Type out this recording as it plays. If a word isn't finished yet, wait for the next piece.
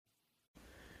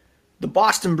The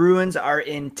Boston Bruins are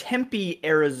in Tempe,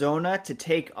 Arizona to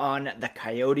take on the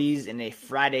Coyotes in a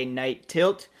Friday night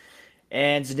tilt.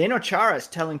 And Zdeno Chara is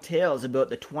telling tales about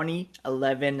the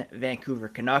 2011 Vancouver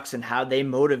Canucks and how they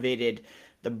motivated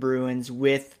the Bruins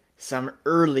with some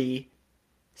early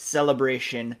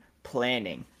celebration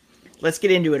planning. Let's get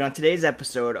into it on today's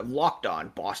episode of Locked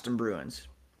On Boston Bruins.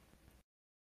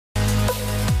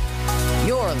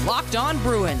 You're Locked On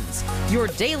Bruins, your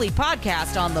daily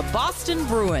podcast on the Boston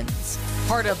Bruins.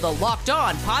 Part of the Locked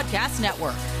On Podcast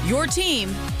Network, your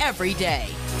team every day.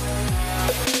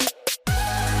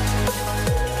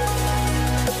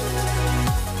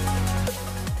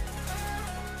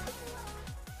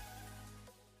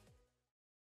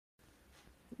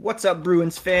 What's up,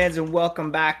 Bruins fans, and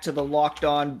welcome back to the Locked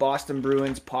On Boston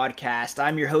Bruins podcast.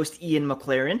 I'm your host, Ian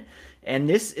McLaren, and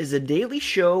this is a daily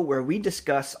show where we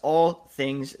discuss all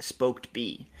things Spoked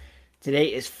B.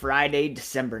 Today is Friday,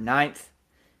 December 9th,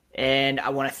 and I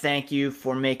want to thank you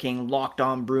for making Locked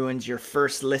On Bruins your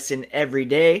first listen every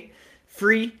day,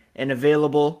 free and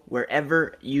available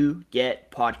wherever you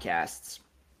get podcasts.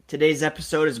 Today's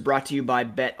episode is brought to you by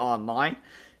BetOnline.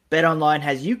 BetOnline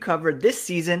has you covered this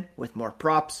season with more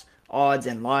props, odds,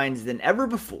 and lines than ever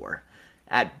before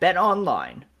at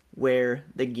BetOnline, where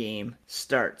the game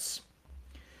starts.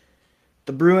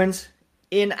 The Bruins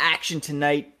in action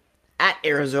tonight at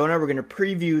Arizona. We're going to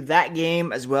preview that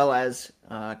game as well as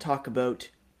talk about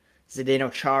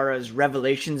Zdeno Chara's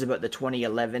revelations about the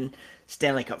 2011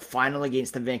 Stanley Cup Final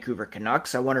against the Vancouver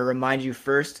Canucks. I want to remind you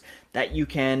first that you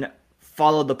can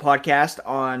follow the podcast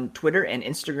on Twitter and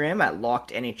Instagram at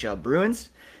Locked NHL Bruins,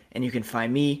 and you can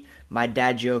find me, my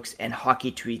dad jokes, and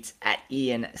hockey tweets at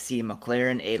Ian C.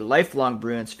 McLaren, a lifelong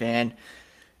Bruins fan,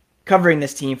 covering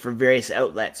this team for various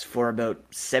outlets for about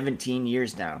 17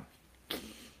 years now.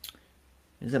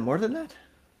 Is it more than that?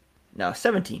 No,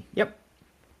 17. Yep.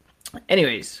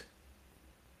 Anyways,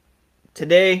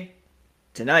 tonight,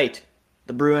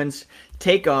 the Bruins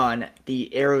take on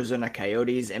the Arizona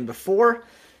Coyotes, and before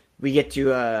we get to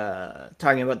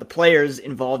talking about the players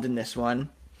involved in this one,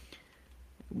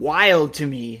 wild to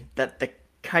me that the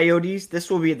Coyotes,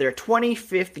 this will be their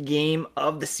 25th game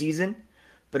of the season,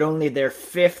 but only their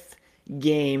 5th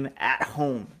game at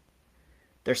home.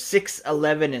 They're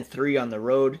 6-11-3 on the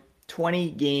road,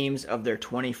 20 games of their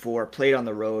 24 played on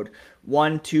the road,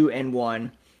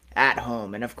 1-2-1 at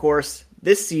home. And of course,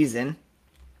 this season,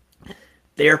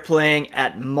 they're playing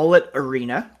at Mullet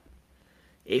Arena,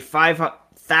 a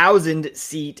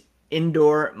 5,000-seat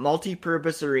indoor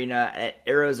multi-purpose arena at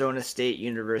Arizona State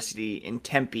University in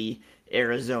Tempe,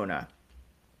 Arizona.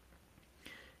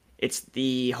 It's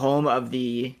the home of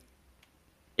the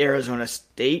Arizona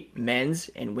State men's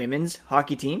and women's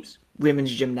hockey teams,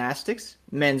 women's gymnastics,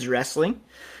 men's wrestling,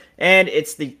 and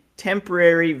it's the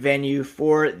temporary venue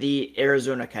for the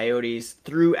Arizona Coyotes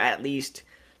through at least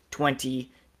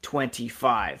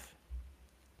 2025.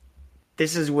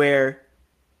 This is where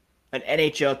an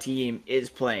NHL team is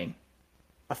playing,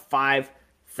 a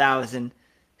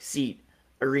 5,000-seat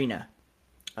arena.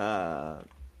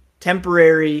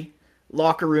 Temporary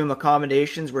locker room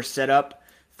accommodations were set up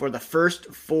for the first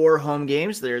 4 home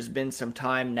games. There's been some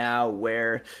time now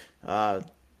where the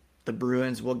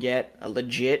Bruins will get a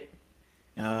legit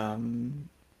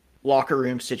locker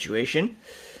room situation.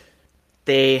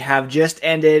 They have just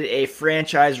ended a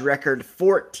franchise record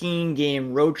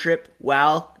 14-game road trip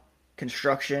while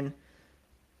construction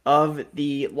of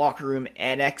the locker room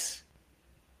annex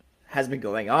has been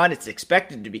going on. It's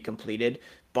expected to be completed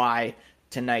by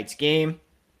tonight's game.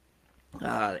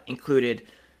 Included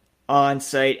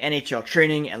on-site NHL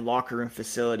training and locker room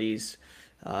facilities.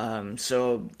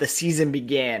 So the season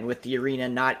began with the arena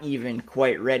not even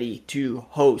quite ready to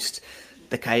host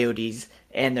the Coyotes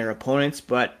and their opponents,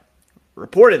 but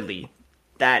reportedly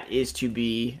that is to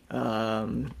be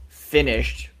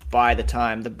finished by the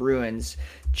time the Bruins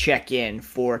check in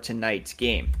for tonight's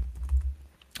game.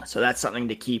 So that's something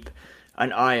to keep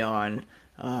an eye on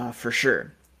for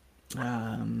sure.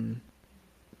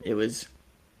 It was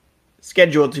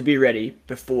scheduled to be ready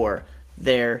before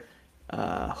their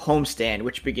homestand,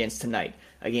 which begins tonight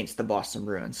against the Boston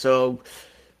Bruins. So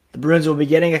the Bruins will be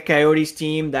getting a Coyotes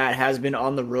team that has been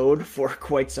on the road for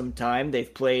quite some time.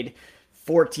 They've played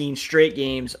 14 straight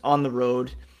games on the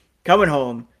road, coming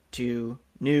home to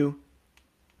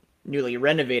newly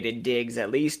renovated digs at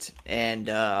least, and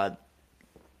the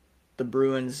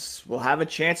Bruins will have a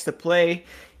chance to play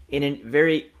in a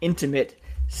very intimate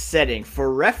setting.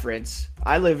 For reference,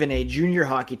 I live in a junior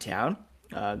hockey town,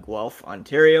 Guelph,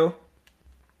 Ontario.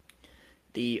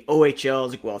 The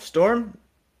OHL's Guelph Storm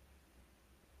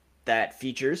that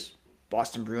features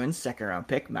Boston Bruins second round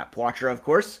pick, Matt Poitras, of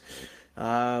course.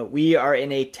 We are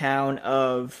in a town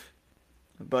of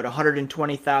about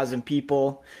 120,000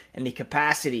 people, and the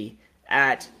capacity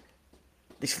at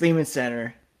the Sleeman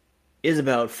Center is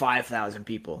about 5,000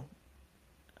 people.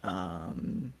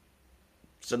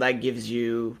 So that gives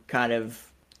you kind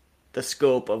of the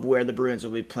scope of where the Bruins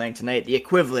will be playing tonight, the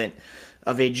equivalent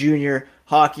of a junior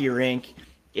hockey rink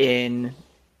in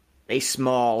a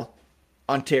small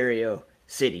Ontario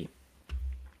city.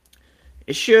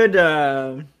 It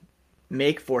should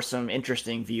make for some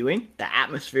interesting viewing. The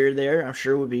atmosphere there, I'm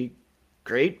sure, would be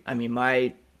great. I mean,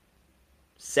 my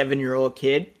 7-year-old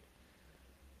kid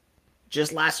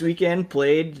just last weekend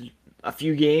played a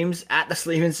few games at the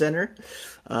Sleeman Center.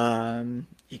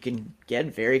 You can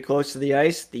get very close to the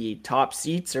ice. The top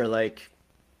seats are like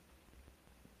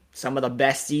some of the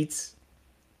best seats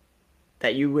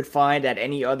that you would find at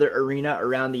any other arena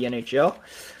around the NHL.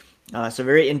 So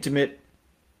very intimate,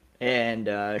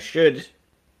 and should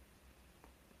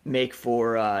make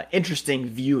for interesting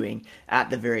viewing at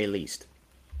the very least.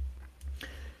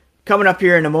 Coming up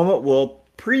here in a moment, we'll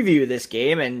preview this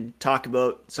game and talk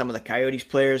about some of the Coyotes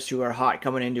players who are hot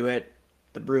coming into it,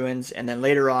 the Bruins, and then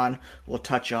later on we'll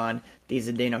touch on the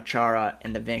Zdeno Chara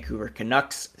and the Vancouver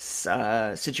Canucks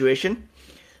situation.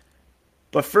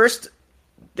 But first,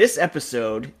 this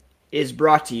episode is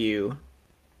brought to you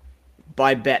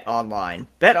by BetOnline.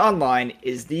 BetOnline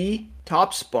is the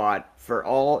top spot for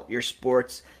all your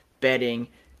sports betting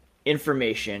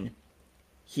information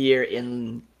here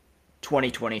in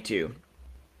 2022.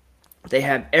 They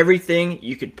have everything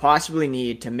you could possibly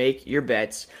need to make your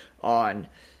bets on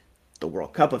the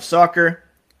World Cup of Soccer,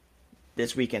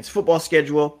 this weekend's football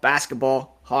schedule,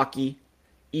 basketball, hockey,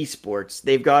 esports.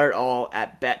 They've got it all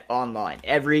at BetOnline.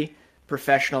 Every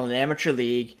professional and amateur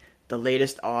league, the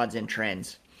latest odds and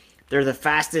trends. They're the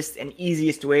fastest and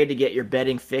easiest way to get your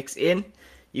betting fix in.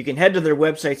 You can head to their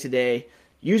website today,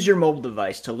 use your mobile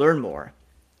device to learn more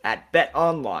at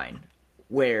BetOnline,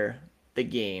 where the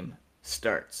game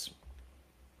starts.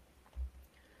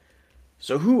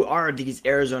 So who are these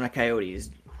Arizona Coyotes?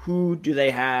 Who do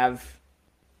they have?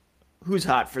 Who's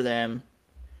hot for them?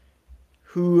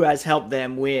 Who has helped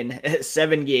them win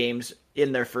 7 games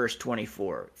in their first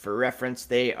 24? For reference,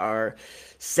 they are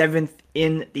 7th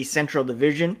in the Central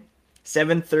Division,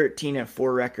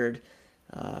 7-13-4 record,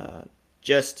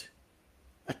 just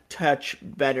a touch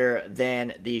better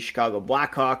than the Chicago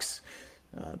Blackhawks,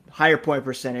 higher point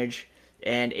percentage,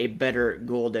 and a better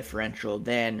goal differential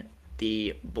than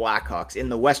the Blackhawks. In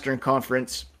the Western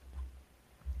Conference,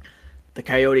 the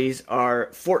Coyotes are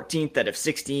 14th out of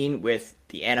 16, with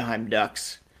the Anaheim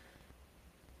Ducks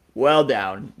well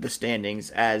down the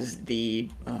standings as the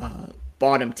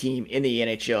bottom team in the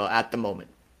NHL at the moment,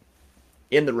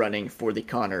 in the running for the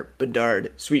Connor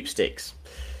Bedard sweepstakes.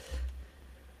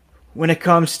 When it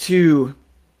comes to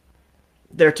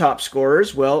their top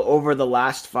scorers, well, over the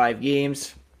last 5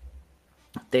 games,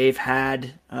 they've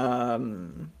had a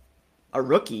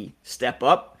rookie step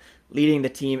up, leading the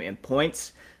team in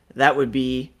points. That would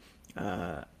be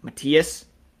Matias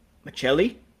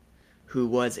Maccelli, who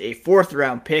was a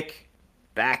 4th-round pick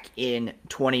back in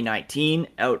 2019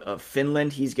 out of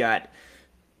Finland. He's got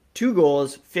 2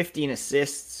 goals, 15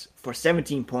 assists for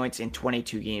 17 points in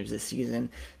 22 games this season,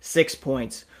 6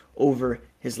 points over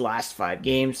his last 5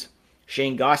 games.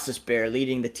 Shane Gostisbehere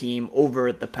leading the team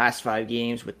over the past 5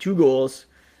 games with 2 goals.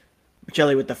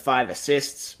 Maccelli with the 5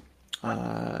 assists.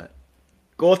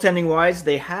 Goaltending-wise,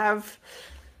 they have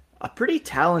a pretty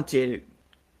talented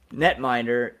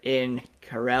netminder in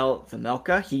Karel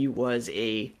Vejmelka. He was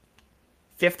a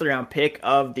 5th-round pick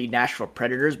of the Nashville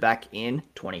Predators back in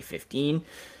 2015.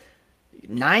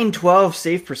 912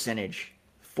 save percentage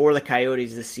for the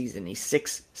Coyotes this season. He's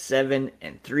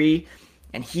 6-7-3,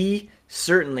 and he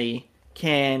certainly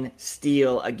can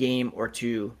steal a game or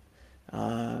two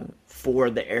for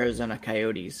the Arizona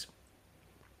Coyotes.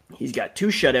 He's got 2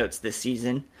 shutouts this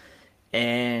season,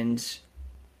 and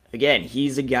again,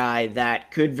 he's a guy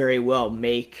that could very well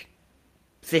make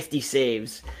 50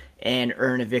 saves and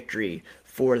earn a victory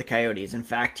for the Coyotes. In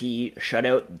fact, he shut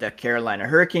out the Carolina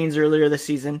Hurricanes earlier this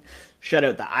season, shut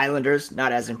out the Islanders,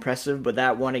 not as impressive, but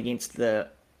that one against the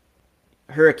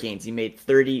Hurricanes, he made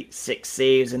 36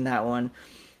 saves in that one.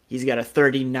 He's got a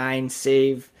 39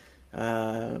 save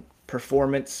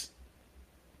performance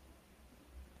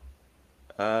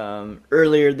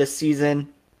earlier this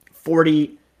season,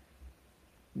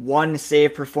 41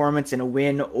 save performance in a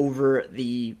win over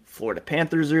the Florida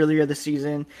Panthers earlier this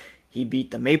season. He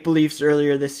beat the Maple Leafs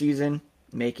earlier this season,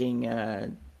 making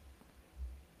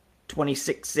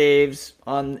 26 saves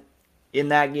in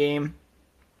that game.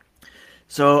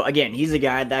 So again, he's a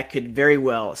guy that could very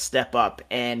well step up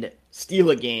and steal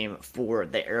a game for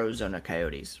the Arizona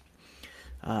Coyotes.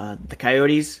 The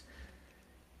Coyotes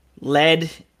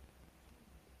led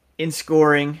in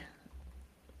scoring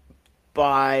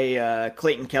by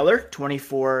Clayton Keller,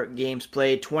 24 games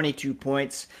played, 22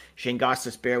 points. Shane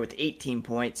Gostisbehere with 18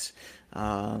 points.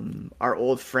 Our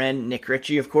old friend Nick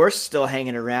Ritchie, of course, still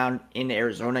hanging around in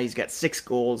Arizona. He's got 6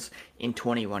 goals in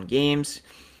 21 games.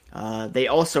 They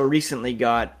also recently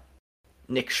got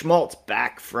Nick Schmaltz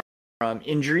back from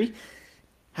injury.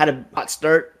 Had a hot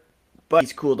start, but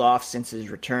he's cooled off since his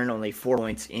return, only 4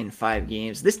 points in 5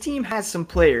 games. This team has some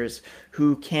players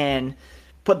who can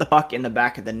put the puck in the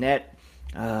back of the net.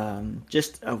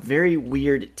 Just a very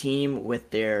weird team with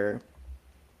their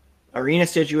arena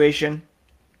situation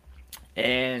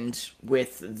and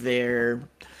with their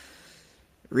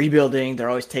rebuilding. They're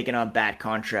always taking on bad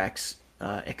contracts,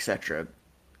 etc.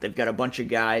 They've got a bunch of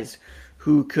guys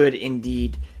who could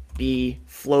indeed be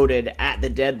floated at the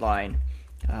deadline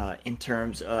in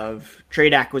terms of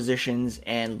trade acquisitions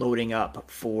and loading up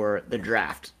for the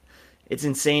draft. It's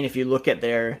insane if you look at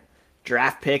their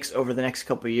draft picks over the next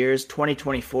couple of years,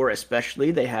 2024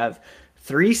 especially. They have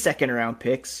 3 second-round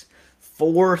picks,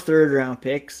 4 third-round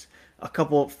picks, a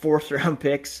couple 4th-round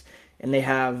picks, and they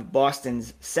have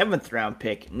Boston's 7th-round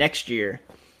pick next year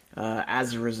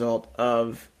as a result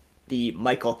of the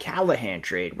Michael Callahan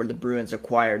trade, where the Bruins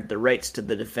acquired the rights to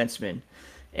the defenseman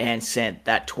and sent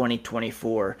that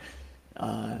 2024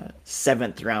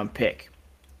 7th-round pick.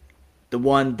 The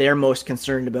one they're most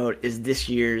concerned about is this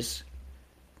year's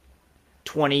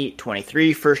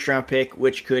 2023 first-round pick,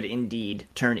 which could indeed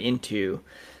turn into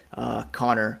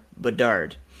Connor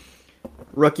Bedard.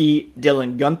 Rookie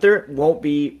Dylan Guenther won't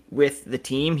be with the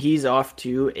team. He's off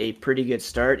to a pretty good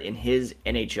start in his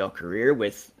NHL career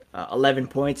with 11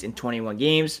 points in 21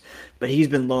 games, but he's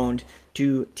been loaned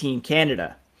to Team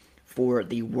Canada for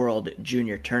the World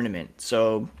Junior Tournament.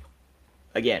 So,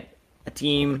 again, a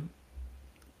team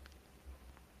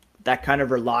that kind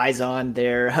of relies on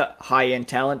their high-end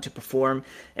talent to perform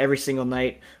every single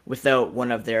night without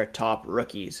one of their top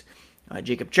rookies.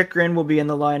 Jacob Chychrun will be in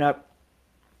the lineup.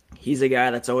 He's a guy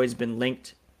that's always been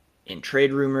linked in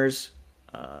trade rumors,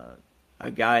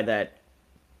 a guy that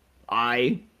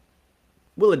I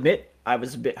will admit I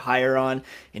was a bit higher on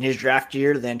in his draft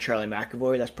year than Charlie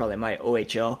McAvoy. That's probably my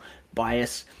OHL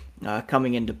bias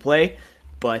coming into play.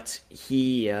 But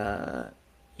he, is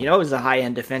a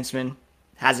high-end defenseman.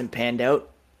 Hasn't panned out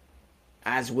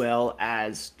as well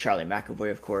as Charlie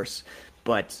McAvoy, of course,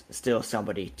 but still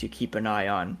somebody to keep an eye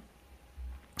on.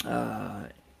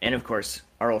 And, of course,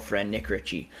 our old friend Nick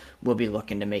Ritchie will be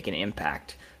looking to make an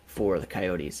impact for the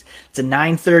Coyotes. It's a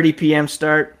 9:30 p.m.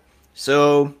 start,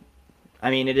 so,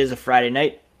 it is a Friday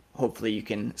night. Hopefully you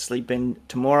can sleep in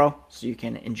tomorrow so you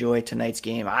can enjoy tonight's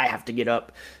game. I have to get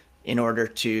up in order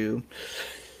to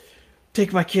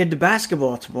take my kid to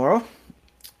basketball tomorrow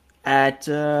at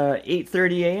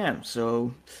 8:30 a.m.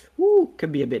 So,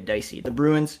 could be a bit dicey. The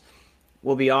Bruins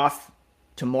will be off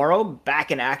tomorrow, back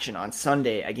in action on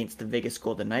Sunday against the Vegas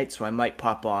Golden Knights. So I might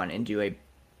pop on and do a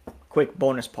quick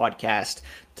bonus podcast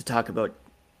to talk about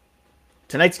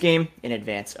tonight's game in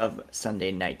advance of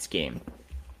Sunday night's game.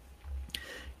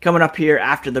 Coming up here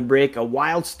after the break, a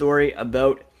wild story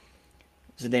about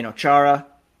Zdeno Chara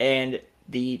and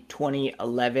the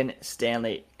 2011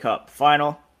 Stanley Cup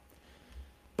Final.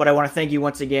 But I want to thank you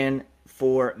once again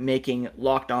for making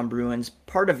Locked On Bruins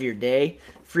part of your day,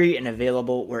 free and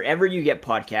available wherever you get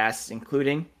podcasts,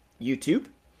 including YouTube.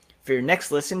 For your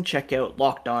next listen, check out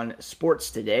Locked On Sports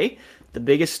Today, the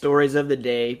biggest stories of the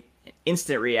day,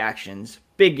 instant reactions,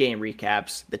 big game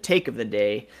recaps, the take of the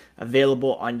day,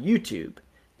 available on YouTube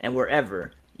and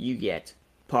wherever you get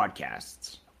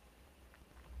podcasts.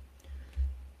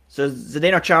 So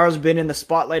Zdeno Chara's been in the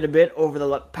spotlight a bit over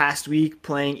the past week,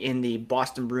 playing in the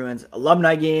Boston Bruins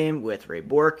alumni game with Ray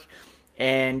Bourque,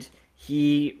 and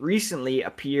he recently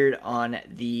appeared on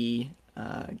the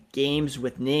Games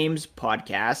with Names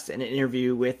podcast in an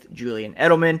interview with Julian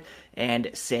Edelman and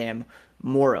Sam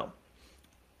Morrill.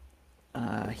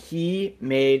 He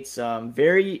made some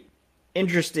very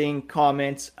interesting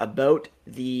comments about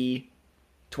the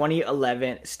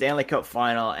 2011 Stanley Cup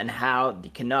Final and how the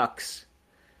Canucks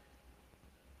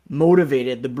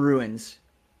motivated the Bruins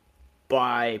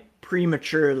by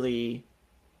prematurely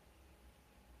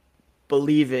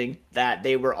believing that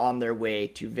they were on their way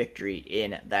to victory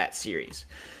in that series.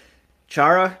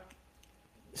 Chara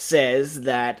says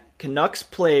that Canucks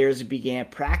players began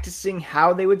practicing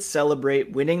how they would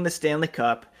celebrate winning the Stanley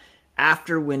Cup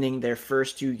after winning their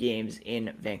first 2 games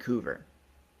in Vancouver.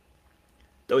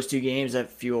 Those two games,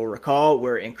 if you'll recall,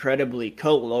 were incredibly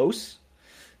close.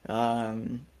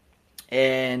 And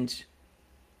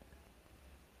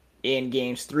in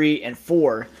games 3 and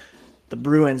 4, the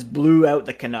Bruins blew out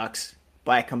the Canucks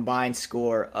by a combined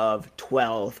score of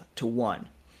 12-1.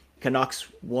 Canucks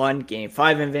won game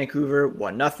 5 in Vancouver,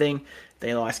 1-0.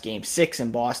 They lost game 6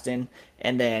 in Boston.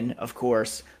 And then, of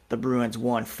course, the Bruins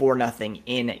won 4-0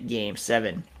 in game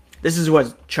 7. This is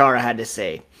what Chara had to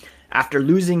say. After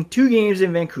losing 2 games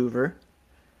in Vancouver,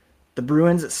 the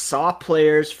Bruins saw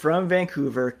players from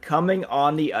Vancouver coming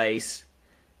on the ice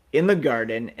in the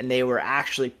Garden, and they were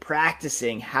actually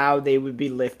practicing how they would be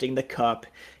lifting the cup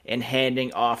and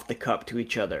handing off the cup to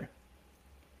each other.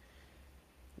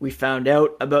 We found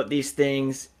out about these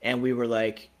things, and we were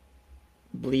like,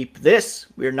 bleep this.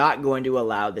 We're not going to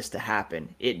allow this to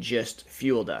happen. It just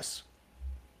fueled us.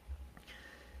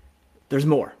 There's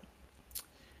more.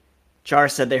 Char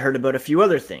said they heard about a few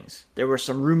other things. There were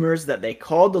some rumors that they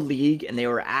called the league and they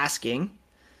were asking,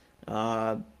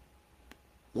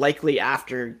 likely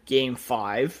after Game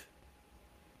 5,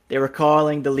 they were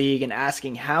calling the league and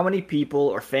asking how many people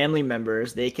or family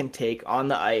members they can take on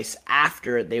the ice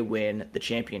after they win the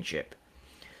championship.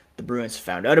 The Bruins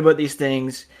found out about these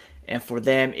things, and for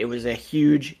them, it was a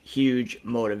huge, huge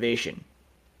motivation.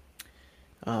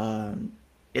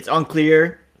 It's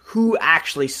unclear who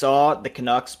actually saw the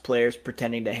Canucks players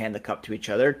pretending to hand the cup to each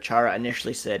other. Chara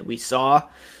initially said, we saw.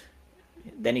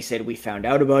 Then he said, we found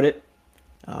out about it.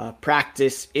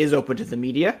 Practice is open to the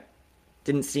media.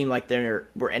 Didn't seem like there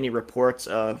were any reports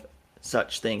of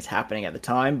such things happening at the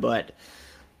time, but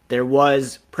there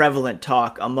was prevalent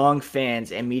talk among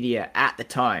fans and media at the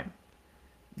time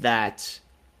that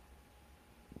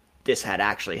this had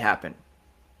actually happened.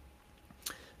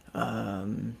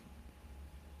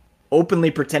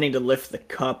 Openly pretending to lift the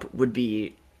cup would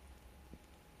be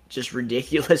just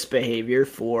ridiculous behavior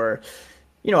for,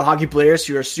 hockey players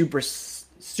who are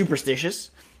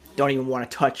superstitious, don't even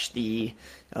want to touch the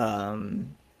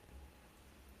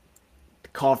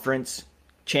conference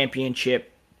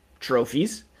championship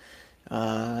trophies.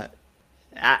 If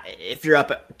you're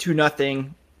up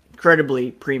 2-0,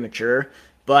 incredibly premature,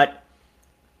 but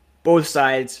both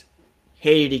sides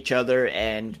hated each other,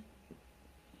 and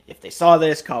if they saw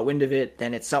this, caught wind of it,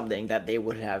 then it's something that they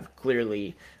would have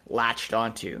clearly latched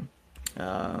onto.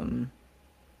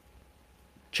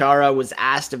 Chara was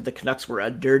asked if the Canucks were a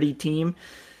dirty team.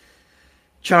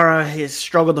 Chara has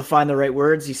struggled to find the right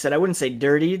words. He said, I wouldn't say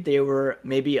dirty. They were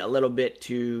maybe a little bit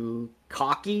too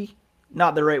cocky.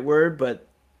 Not the right word, but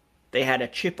they had a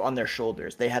chip on their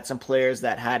shoulders. They had some players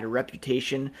that had a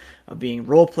reputation of being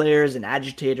role players and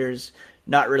agitators,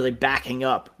 not really backing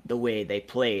up the way they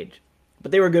played. But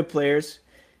they were good players,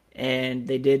 and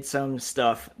they did some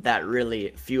stuff that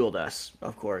really fueled us.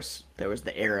 Of course, there was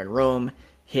the Aaron Rome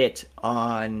hit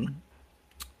on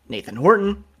Nathan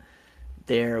Horton.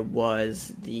 There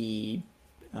was the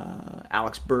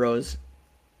Alex Burrows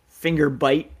finger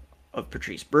bite of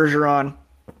Patrice Bergeron.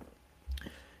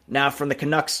 Now, from the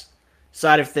Canucks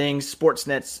side of things,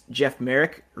 Sportsnet's Jeff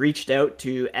Merrick reached out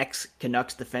to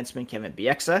ex-Canucks defenseman Kevin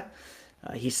Bieksa.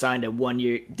 He signed a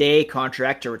one-day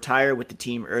contract to retire with the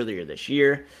team earlier this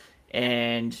year,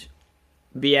 and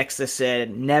Bieksa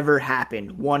said never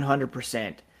happened,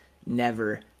 100%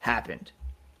 never happened.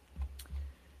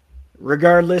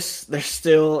 Regardless, there's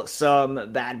still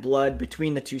some bad blood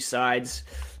between the two sides.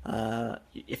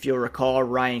 If you'll recall,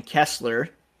 Ryan Kessler,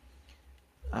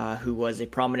 who was a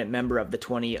prominent member of the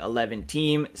 2011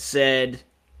 team, said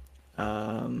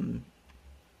in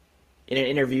an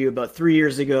interview about 3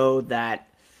 years ago that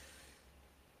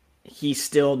he's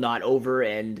still not over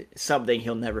and something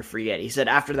he'll never forget. He said,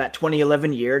 after that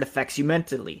 2011 year, it affects you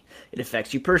mentally. It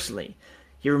affects you personally.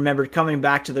 He remembered coming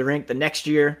back to the rink the next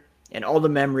year, and all the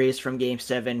memories from Game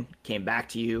 7 came back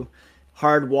to you.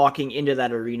 Hard walking into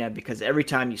that arena because every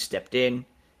time you stepped in,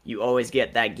 you always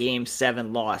get that Game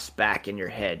 7 loss back in your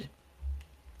head.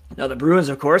 Now, the Bruins,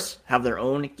 of course, have their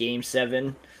own Game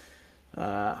 7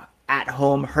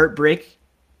 at-home heartbreak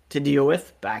to deal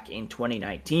with back in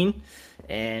 2019.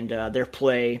 And their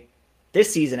play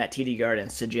this season at TD Garden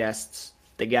suggests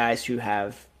the guys who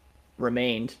have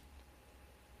remained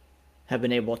have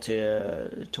been able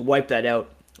to wipe that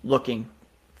out, looking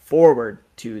forward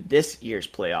to this year's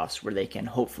playoffs where they can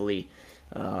hopefully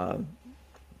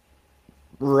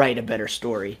write a better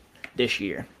story this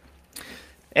year.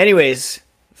 Anyways,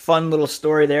 fun little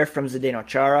story there from Zdeno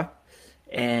Chara.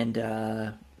 And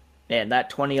man, that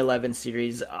 2011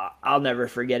 series, I'll never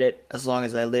forget it. As long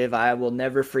as I live, I will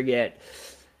never forget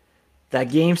that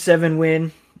Game 7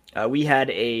 win. We had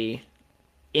a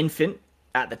infant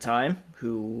at the time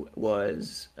who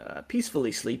was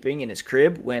peacefully sleeping in his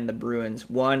crib when the Bruins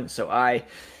won. So I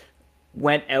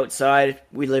went outside.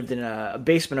 We lived in a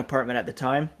basement apartment at the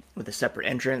time with a separate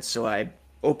entrance. So I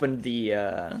opened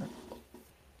the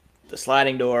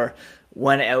sliding door,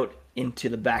 went out into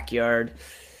the backyard,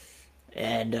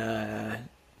 and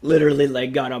literally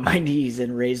like got on my knees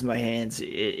and raised my hands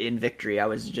in victory. I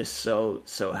was just so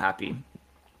happy,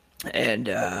 and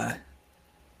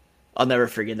I'll never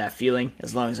forget that feeling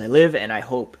as long as I live, and I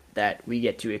hope that we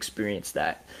get to experience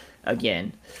that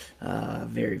again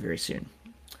very, very soon.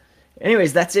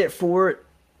 Anyways, that's it for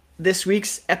this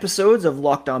week's episodes of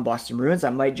Locked On Boston Bruins. I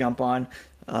might jump on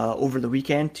over the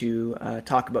weekend to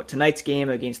talk about tonight's game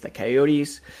against the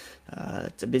Coyotes.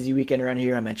 It's a busy weekend around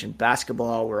here. I mentioned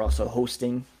basketball. We're also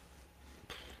hosting,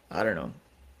 I don't know,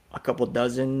 a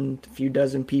few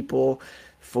dozen people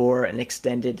for an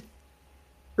extended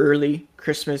early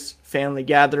Christmas family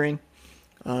gathering.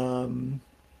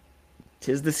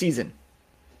 'Tis the season.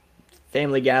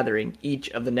 Family gathering each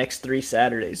of the next 3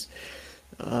 Saturdays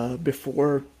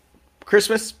before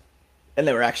Christmas, and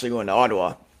then we're actually going to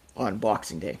Ottawa on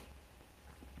Boxing Day.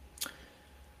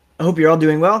 I hope you're all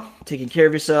doing well, taking care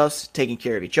of yourselves, taking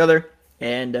care of each other,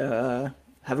 and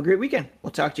have a great weekend.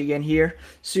 We'll talk to you again here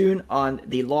soon on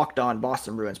the Locked On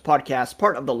Boston Bruins podcast,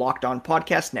 part of the Locked On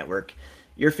Podcast Network,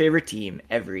 your favorite team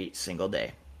every single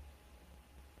day.